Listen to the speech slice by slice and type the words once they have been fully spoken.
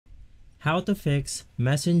How to fix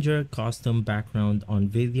Messenger custom background on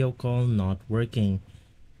video call not working.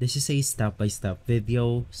 This is a step-by-step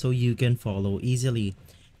video so you can follow easily.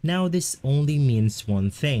 Now this only means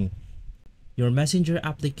one thing. Your Messenger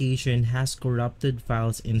application has corrupted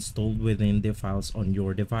files installed within the files on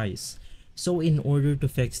your device. So in order to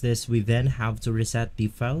fix this, we then have to reset the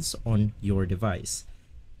files on your device.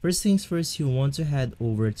 First things first, you want to head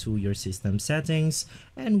over to your system settings,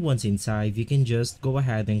 and once inside, you can just go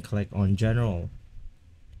ahead and click on General.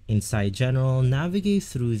 Inside General, navigate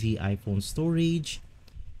through the iPhone storage,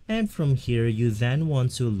 and from here, you then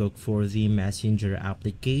want to look for the Messenger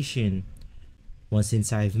application. Once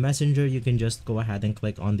inside Messenger, you can just go ahead and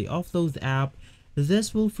click on the Offload app.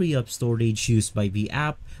 This will free up storage used by the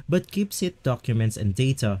app but keeps it documents and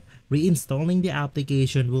data. Reinstalling the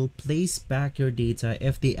application will place back your data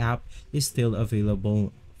if the app is still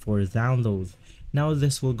available for download. Now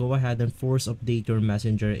this will go ahead and force update your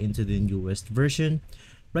Messenger into the newest version.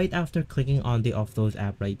 Right after clicking on the Offload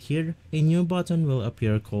app right here, a new button will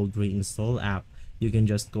appear called Reinstall app. You can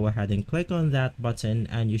just go ahead and click on that button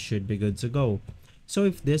and you should be good to go. So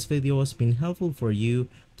if this video has been helpful for you,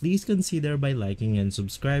 please consider by liking and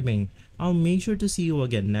subscribing. I'll make sure to see you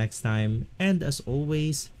again next time, and as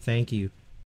always, thank you.